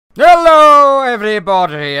Hello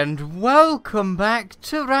everybody and welcome back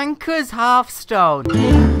to Ranker's Hearthstone.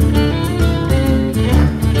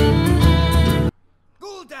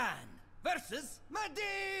 Gul'dan versus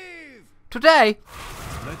Medivh. Today,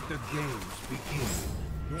 Let the games begin.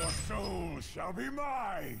 Your soul shall be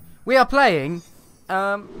mine. we are playing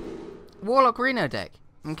Warlock Reno deck,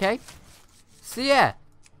 okay? So yeah,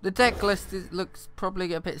 the deck list looks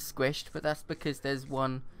probably a bit squished, but that's because there's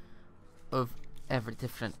one of every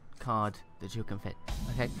different card that you can fit,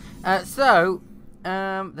 okay? There's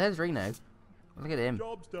Reno. Look at him.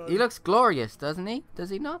 He looks glorious, doesn't he?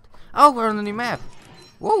 Does he not? Oh, we're on the new map.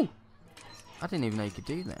 Whoa! I didn't even know you could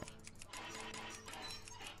do that.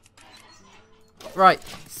 Right,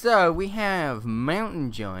 so we have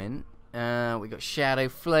Mountain Giant, we got Shadow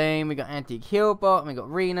Flame, we got Antique Healbot, and we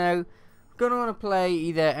got Reno. Gonna want to play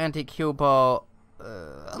either Antique Healbot,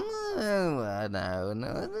 no,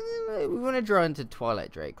 we want to draw into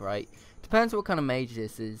Twilight Drake, right? Depends what kind of mage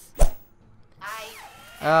this is.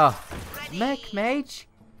 Oh, Mech Mage?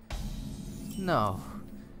 No,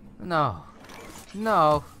 not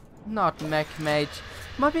Mech Mage.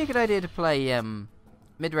 Might be a good idea to play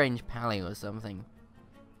mid-range Pally or something.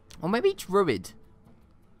 Or maybe Druid.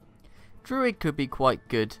 Druid could be quite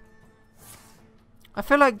good. I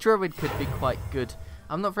feel like Druid could be quite good.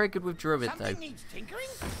 I'm not very good with Druid though.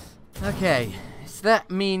 Okay, so that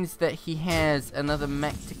means that he has another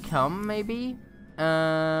mech to come, maybe?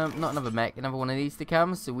 Not another mech, another one of these to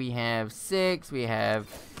come. So we have 6, we have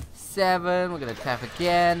 7, we're going to tap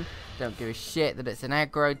again. Don't give a shit that it's an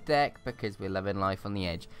aggro deck because we're living life on the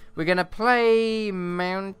edge. We're going to play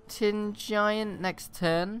Mountain Giant next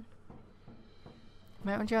turn.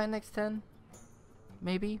 Mountain Giant next turn?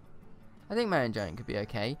 Maybe? I think Mountain Giant could be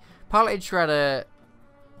okay. Piloted Shredder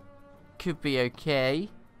could be okay.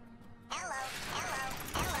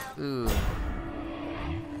 Ooh.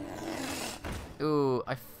 Ooh,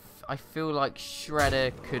 I feel like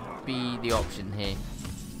Shredder could be the option here.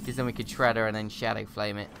 Because then we could Shredder and then Shadow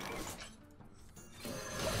Flame it.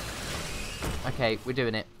 Okay, we're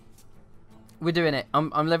doing it. We're doing it.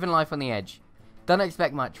 I'm living life on the edge. Don't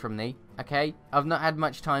expect much from me, okay? I've not had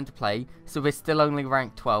much time to play, so we're still only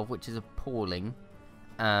ranked 12, which is appalling.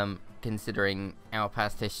 Considering our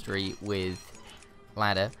past history with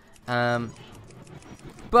ladder.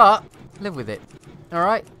 But, live with it.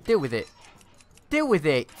 Alright? Deal with it. Deal with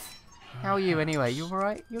it! How are you anyway? You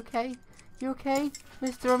alright? You okay? You okay?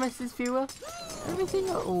 Mr. or Mrs. Viewer? Everything?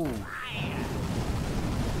 Oh.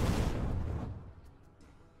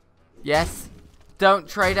 Yes. Don't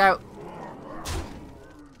trade out.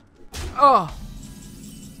 Oh.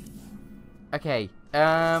 Okay.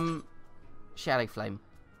 Shadow Flame.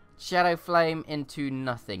 Shadow Flame into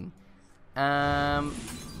nothing.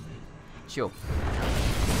 Sure.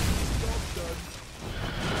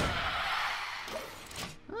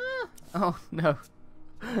 Oh no.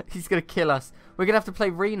 He's gonna kill us. We're gonna have to play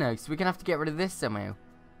Reno, so we're gonna have to get rid of this somehow.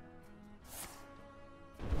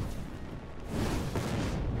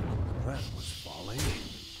 That was folly.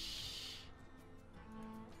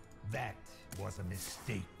 That was a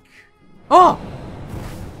mistake. Oh!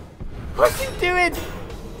 What's he doing?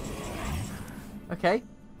 Okay.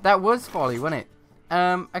 That was folly, wasn't it?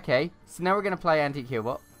 Okay. So now we're gonna play Antique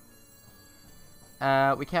Healbot.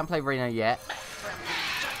 We can't play Reno yet.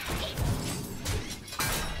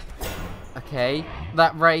 Okay,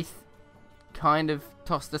 that Wraith kind of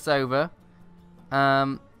tossed us over.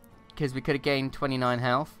 Because we could have gained 29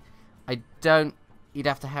 health. I don't... You'd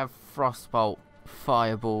have to have Frostbolt,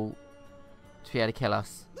 Fireball to be able to kill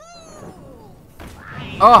us.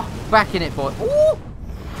 Oh! Back in it, boy. Ooh!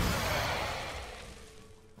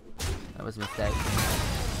 That was a mistake.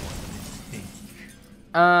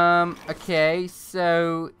 Okay,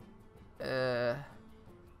 so...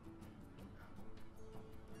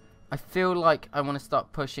 I feel like I want to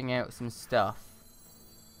start pushing out some stuff.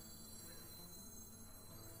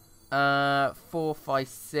 4, 5,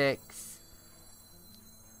 6.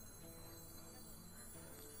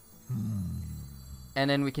 And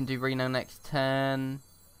then we can do Reno next turn.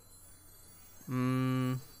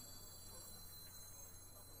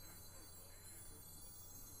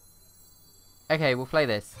 Okay, we'll play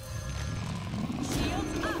this.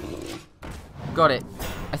 Got it.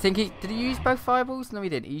 I think he... Did he use both fireballs? No, he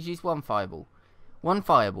didn't. He used one fireball. One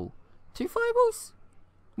fireball. 2 fireballs?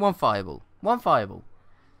 One fireball. One fireball.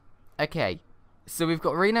 Okay. So we've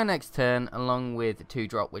got Reno next turn, along with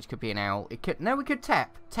 2-drop, which could be an owl. It could... No, we could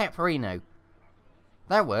tap. Tap Reno.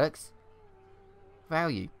 That works.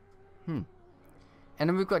 Value. And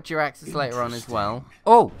then we've got Jiraxxus later on as well.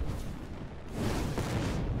 Oh!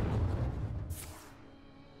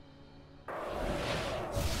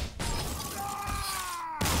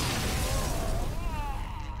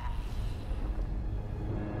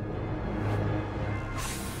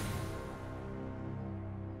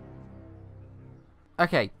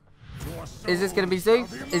 Okay. Is this going to be Zoo?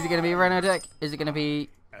 Is it going to be Reno deck? Is it going to be...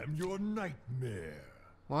 am your nightmare.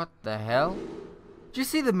 What the hell? Did you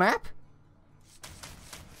see the map?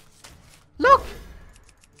 Look!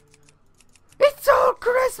 It's all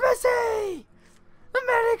Christmassy!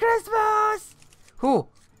 Merry Christmas! Oh,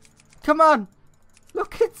 come on!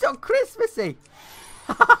 Look, it's so Christmassy!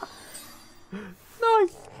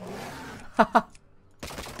 Nice!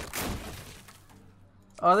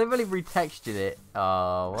 Oh, they've really retextured it.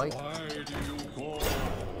 Oh, wait. Why do you call?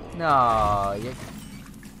 No, you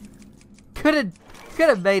could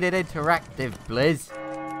have made it interactive, Blizz.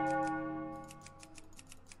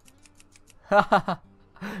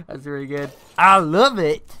 That's really good. I love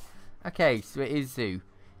it. Okay, so it is Zoo.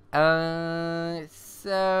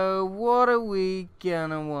 So what are we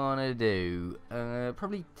gonna wanna do?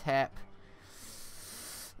 Probably tap.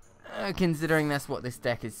 Considering that's what this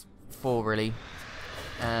deck is for, really.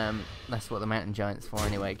 That's what the Mountain Giant's for,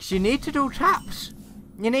 anyway. 'Cause you need to do taps.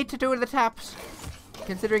 You need to do the taps.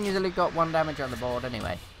 Considering you've only got 1 damage on the board,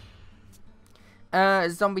 anyway.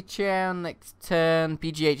 Zombie Chow next turn.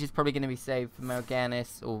 PGH is probably going to be saved for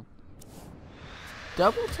Morganis or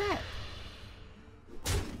double tap.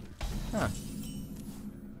 Huh.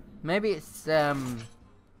 Maybe it's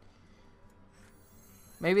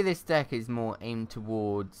maybe this deck is more aimed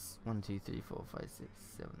towards 1, 2, 3, 4, 5, 6,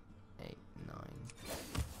 7, 8, 9.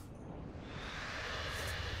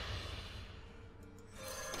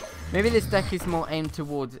 Maybe this deck is more aimed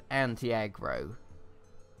towards anti-aggro.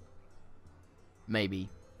 Maybe.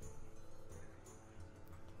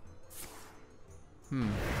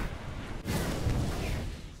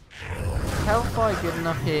 Hellfire good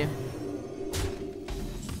enough here?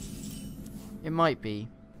 It might be.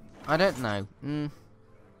 I don't know.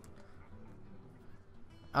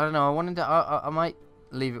 I don't know. I wanted to. I might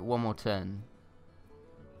leave it one more turn.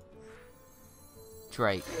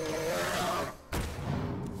 Drake.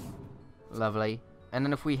 Lovely. And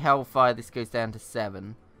then if we Hellfire, this goes down to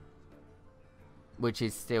 7. Which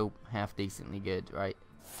is still half decently good, right?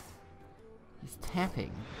 He's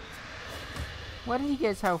tapping. Where did he get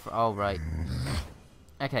his Hellfire? Oh, right.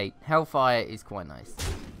 Okay, Hellfire is quite nice.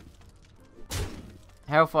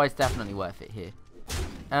 Hellfire is definitely worth it here.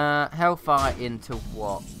 Hellfire into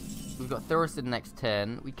what? We've got Thurston next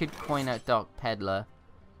turn. We could coin out Dark Peddler.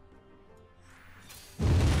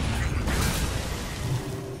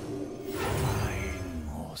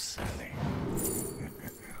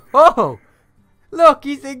 Oh! Look,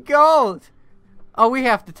 he's in gold! Oh, we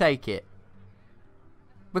have to take it.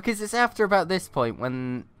 Because it's after about this point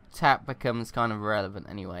when tap becomes kind of irrelevant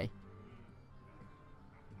anyway.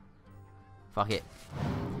 Fuck it.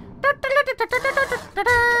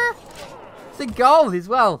 It's in gold as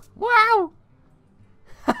well. Wow!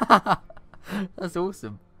 That's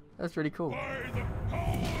awesome. That's really cool.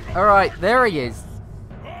 Alright, there he is.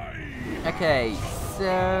 Okay,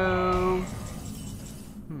 so...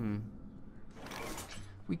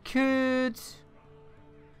 We could...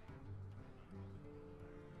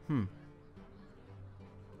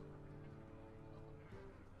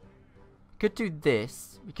 Could do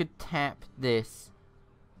this. We could tap this.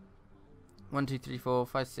 1, 2, 3, 4,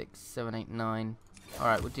 5, 6, 7, 8, 9.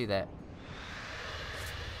 Alright, we'll do that.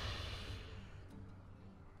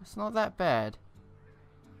 It's not that bad.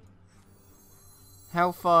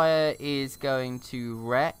 Hellfire is going to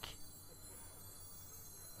wreck.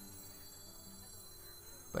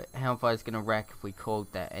 But Hellfire is going to wreck if we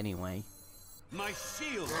called that anyway. My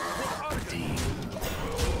shield.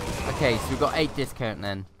 Okay, so we've got 8 discount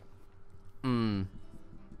then.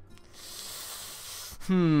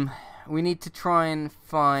 We need to try and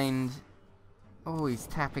find... Oh, he's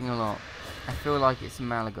tapping a lot. I feel like it's a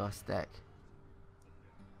Malagos deck.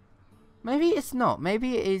 Maybe it's not.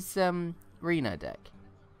 Maybe it is Reno deck.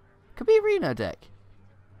 Could be a Reno deck.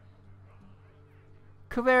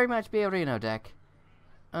 Could very much be a Reno deck.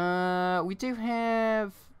 We do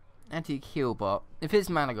have anti-heal bot. If it's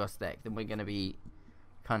Malagos deck, then we're gonna be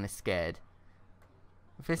kind of scared.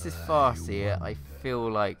 If this is Farseer, I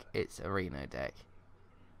feel like it's a Reno deck.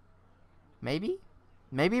 Maybe?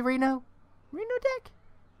 Maybe Reno? Reno deck?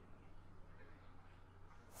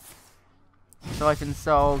 Siphon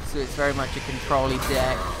Soul, so it's very much a control-y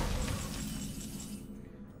deck.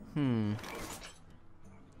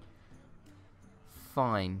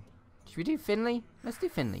 Fine. Should we do Finley? Let's do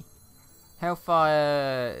Finley.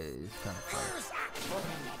 Hellfire is kind of fun.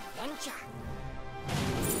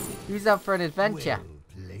 Who's up for an adventure?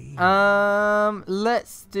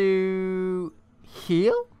 Let's do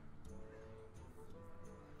heal.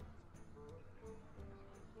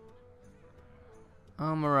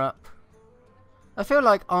 Armor up. I feel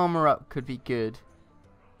like armor up could be good.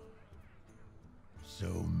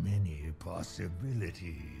 So many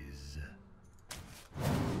possibilities.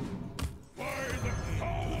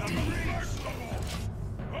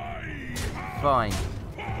 Fine.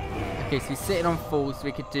 Okay, so he's sitting on full, so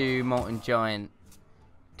we could do Molten Giant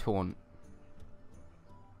Taunt.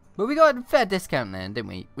 But we got a fair discount then, didn't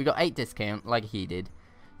we? We got 8 discount, like he did.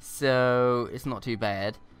 So, it's not too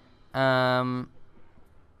bad.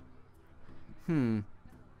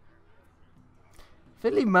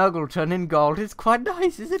 Fiddly Muggleton in gold is quite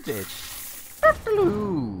nice, isn't it?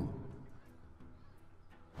 Ooh.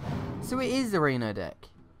 So it is the Reno deck.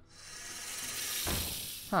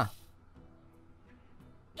 Huh.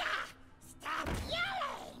 Stop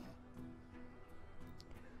yelling!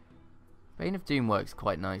 Bane of Doom works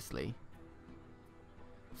quite nicely.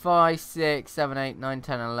 5, 6, 7, 8, 9,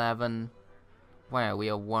 10, 11. Wow, we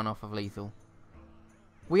are 1 off of lethal.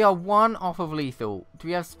 We are 1 off of lethal. Do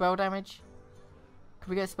we have spell damage? Can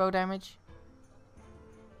we get spell damage?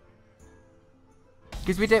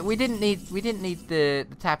 Because we didn't need the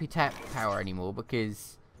tappy tap power anymore,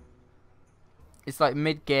 because it's like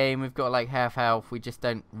mid game, we've got like half health, we just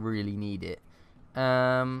don't really need it.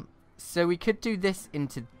 So we could do this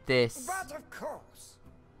into this. But of course.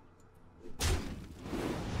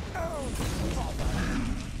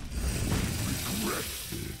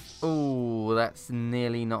 Oh, that's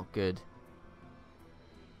nearly not good.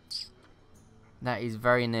 That is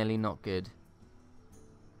very nearly not good.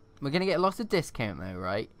 We're going to get lots of discount though,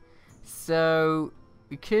 right? So,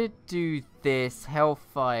 we could do this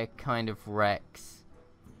Hellfire kind of Rex.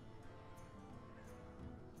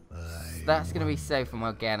 That's going to be safe from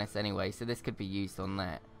Morganis anyway, so this could be used on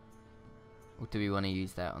that. Or do we want to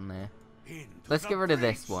use that on there? Let's get rid of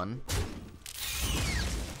this one.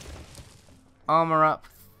 Armor up.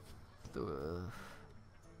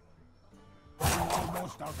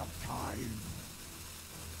 Almost out of time.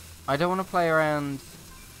 I don't want to play around.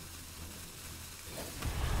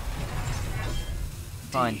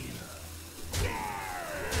 Fine.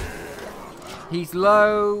 He's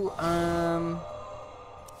low.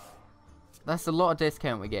 That's a lot of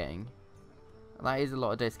discount we're getting. That is a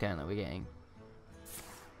lot of discount that we're getting.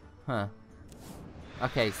 Huh.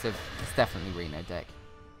 Okay, so it's definitely Reno deck.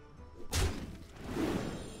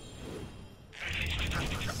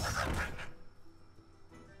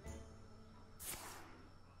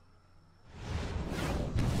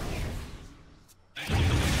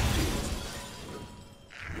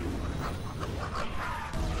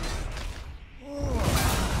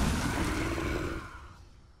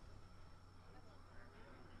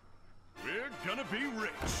 Gonna be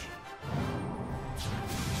rich.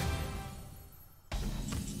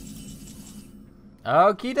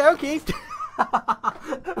 Okie dokie.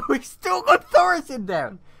 We still got Thorison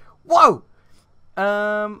down. Whoa.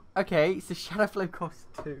 Okay, so Shadowflow costs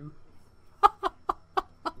 2.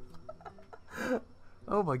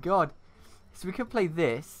 Oh my god. So we could play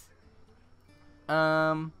this.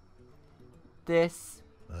 This.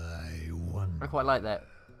 I quite like that.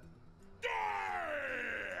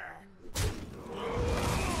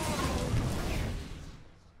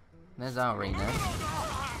 There's our Reno.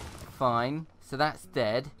 Fine. So that's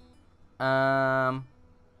dead. Do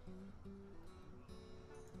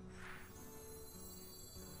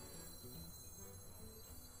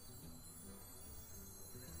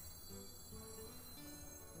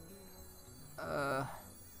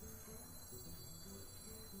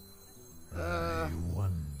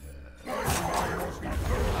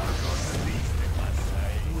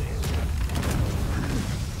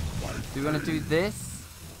we want to do this?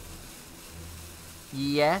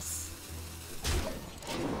 Yes.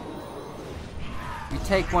 We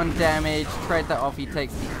take 1 damage, trade that off, he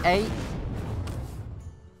takes the 8.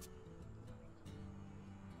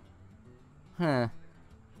 Huh.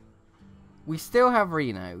 We still have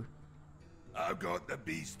Reno. I've got the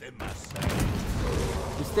beast in my sight.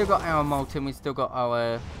 We still got our Molten, we still got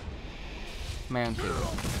our Mountain.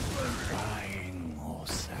 Buying or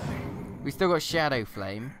selling. We still got Shadow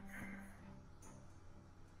Flame.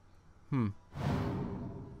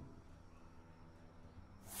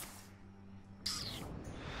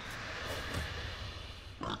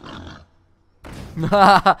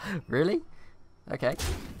 Really? Okay.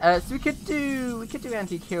 So we could do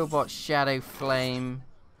anti-killbot Shadow Flame.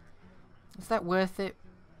 Is that worth it?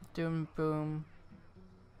 Doom boom.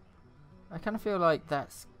 I kind of feel like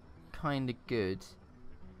that's kind of good.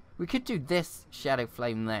 We could do this Shadow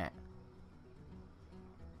Flame there.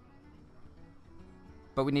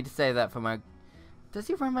 But we need to save that for my. Does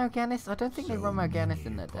he run Morganis? I don't think they run Morganis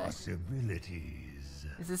in their deck. Possibilities.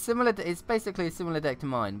 It's a similar. It's basically a similar deck to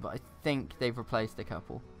mine, but I think they've replaced a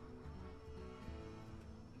couple.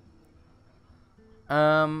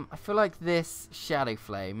 I feel like this Shadow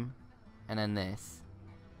Flame, and then this.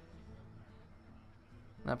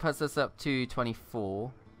 That puts us up to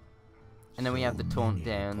 24. And then we have the taunt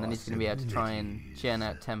down, then he's going to be able to try and churn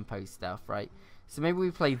out tempo stuff, right? So maybe we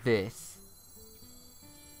play this.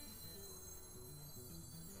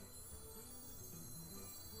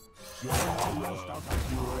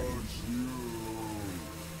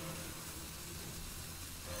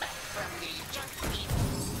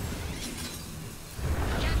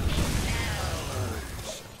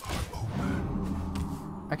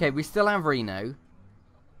 Okay, we still have Reno.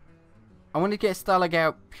 I want to get Stalk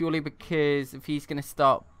out purely because if he's going to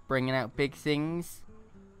start bringing out big things,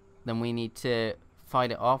 then we need to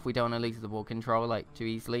fight it off. We don't want to lose the ball control like too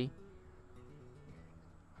easily.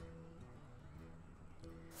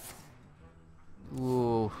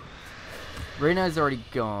 Ooh. Reno's already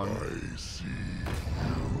gone. I see.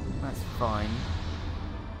 That's fine.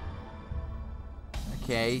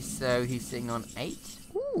 Okay, so he's sitting on 8.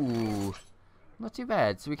 Ooh. Not too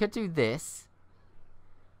bad. So we could do this.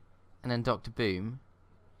 And then Dr. Boom.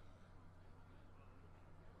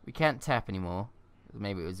 We can't tap anymore.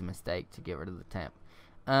 Maybe it was a mistake to get rid of the tap.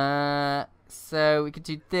 So we could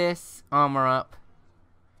do this. Armor up.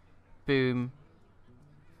 Boom.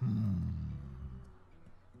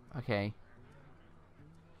 Okay.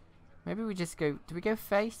 Maybe we just go... Do we go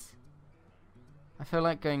face? I feel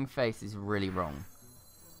like going face is really wrong.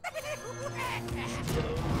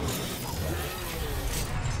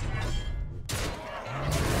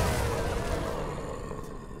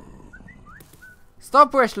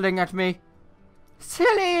 Stop whistling at me!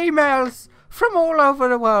 Silly emails from all over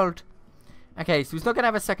the world! Okay, so he's not going to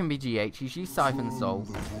have a second BGH. He's used Siphon Soul.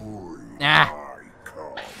 Ah!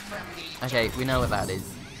 Okay, we know what that is.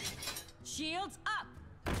 Shields up!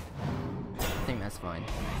 I think that's fine.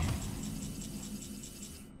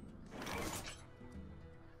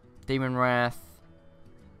 Demon Wrath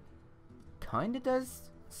kind of does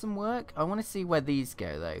some work. I want to see where these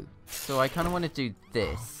go, though. So I kind of want to do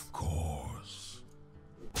this. Of course.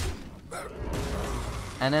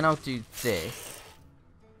 And then I'll do this.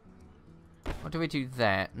 Or do we do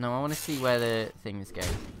that? No, I want to see where the things go.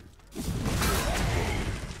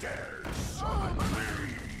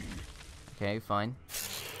 Okay, fine.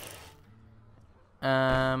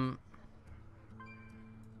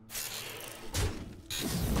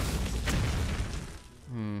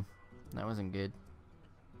 That wasn't good.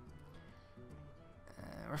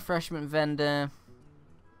 Refreshment vendor.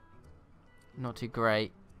 Not too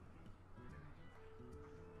great.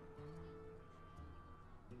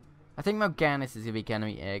 I think Morganis is going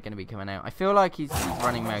to be coming out. I feel like he's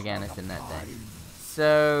running Morganis in that deck.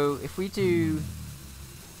 So if we do,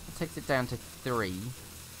 it takes it down to 3.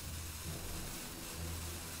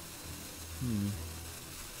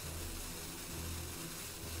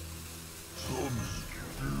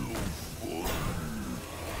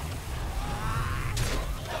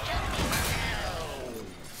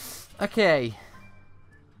 Okay.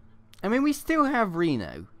 I mean, we still have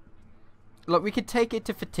Reno. Look, we could take it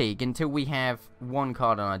to fatigue until we have 1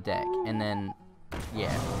 card on our deck, and then,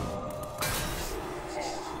 yeah.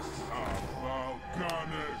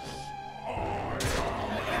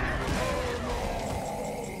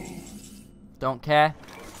 Don't care.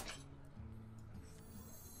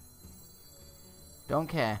 Don't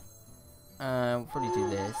care. We'll probably do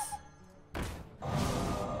this.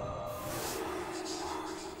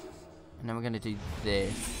 And then we're gonna do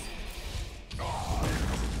this.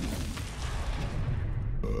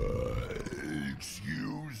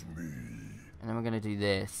 Excuse me. And then we're gonna do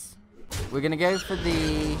this. We're gonna go for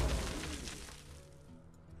the...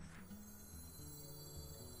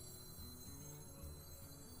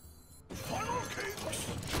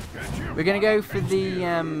 We're gonna go for the,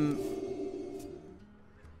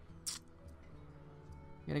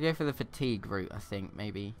 We're gonna go for the fatigue route, I think,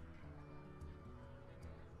 maybe.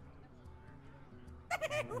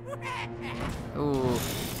 Ooh.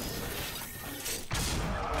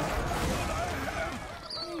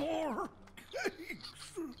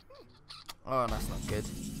 Oh, that's not good.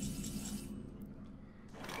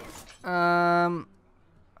 Oh,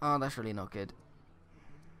 that's really not good.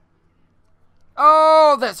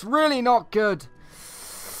 Oh, that's really not good.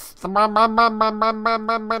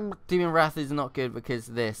 Demon Wrath is not good because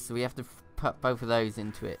of this, so we have to put both of those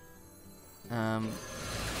into it. So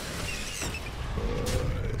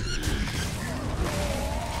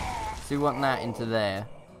we want that into there.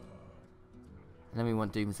 And then we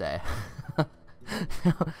want Doomsayer.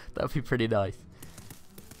 That would be pretty nice.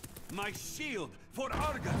 My shield for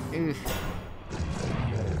Argus.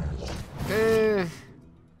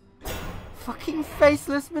 Fucking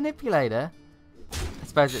faceless manipulator.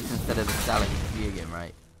 suppose it's instead of the selling video game,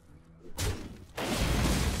 right?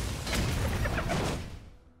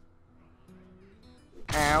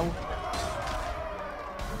 Ow.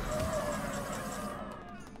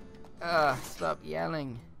 Stop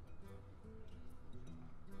yelling.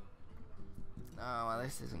 Oh, well,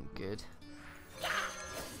 this isn't good.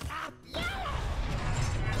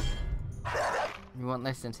 You want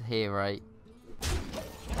this into here, right?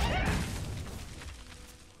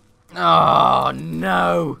 Oh,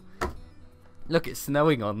 no! Look, it's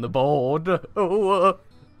snowing on the board. Oh!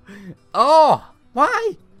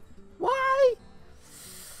 Why? Why?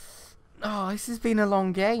 Oh, this has been a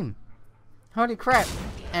long game. Holy crap.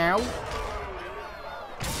 Ow.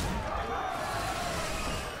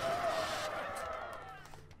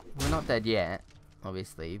 We're not dead yet,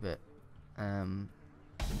 obviously, but...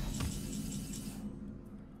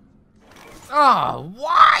 Oh,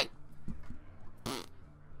 why?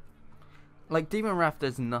 Like, Demon Wrath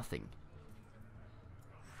does nothing.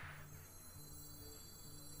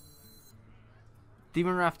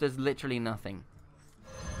 Demon Wrath does literally nothing.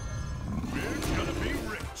 We're gonna be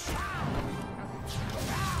rich.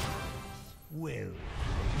 Well.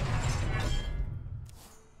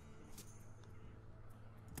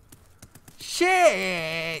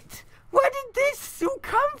 Shit! Where did this all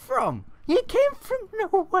come from? It came from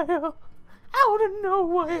nowhere. Out of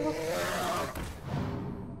nowhere.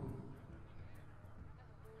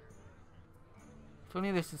 If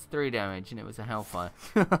only this is 3 damage and it was a Hellfire.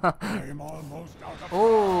 I'm almost out of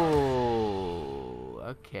Oh,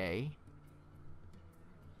 okay.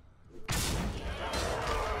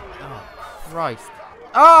 Oh, Christ.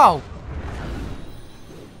 Oh!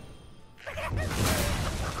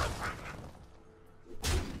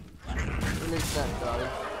 Release that guy.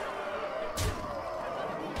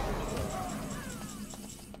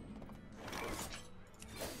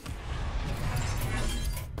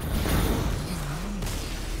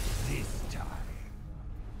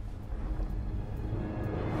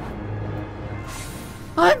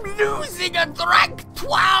 I'm losing at rank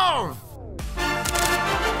 12!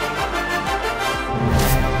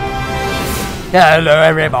 Hello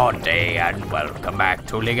everybody and welcome back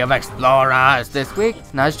to League of Explorers this week.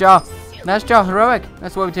 Nice job, heroic.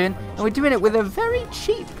 That's what we're doing. And we're doing it with a very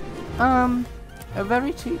cheap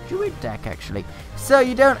druid deck actually. So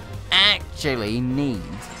you don't actually need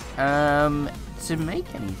to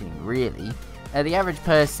make anything really. The average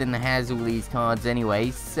person has all these cards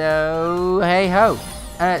anyway, so hey ho.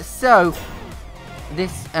 So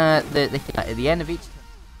this at the end of each